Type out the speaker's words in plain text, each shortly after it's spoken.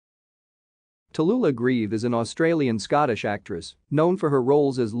Tallulah Greive is an Australian-Scottish actress known for her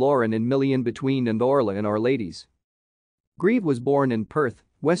roles as Lauren in Millie Inbetween and Orla in Our Ladies. Greive was born in Perth,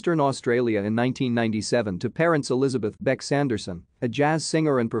 Western Australia in 1997 to parents Elizabeth Beck Sanderson, a jazz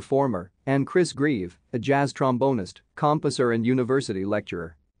singer and performer, and Chris Greive, a jazz trombonist, composer and university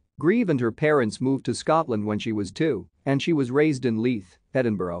lecturer. Greive and her parents moved to Scotland when she was 2, and she was raised in Leith,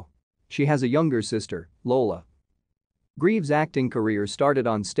 Edinburgh. She has a younger sister, Lola. Greive's acting career started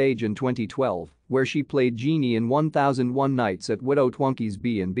on stage in 2012, where she played Jeannie in 1001 Nights at Widow Twonky's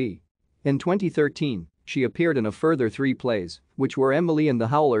B&B. In 2013, she appeared in a further 3 plays, which were Emily and the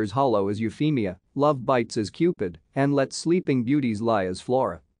Howler's Hollow as Euphemia, Love Bites as Cupid, and Let Sleeping Beauties Lie as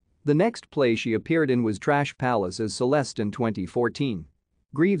Flora. The next play she appeared in was Trash Palace as Celeste in 2014.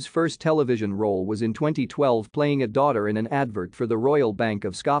 Greive's first television role was in 2012 playing a daughter in an advert for the Royal Bank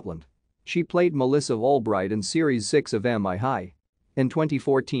of Scotland. She played Melissa Albright in Series 6 of Am I High? In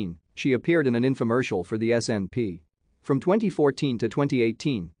 2014, she appeared in an infomercial for the SNP. From 2014 to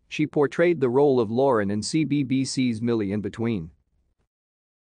 2018, she portrayed the role of Lauren in CBBC's Millie Inbetween.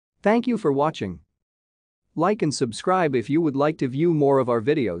 Thank you for watching. Like and subscribe if you would like to view more of our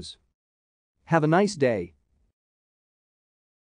videos. Have a nice day.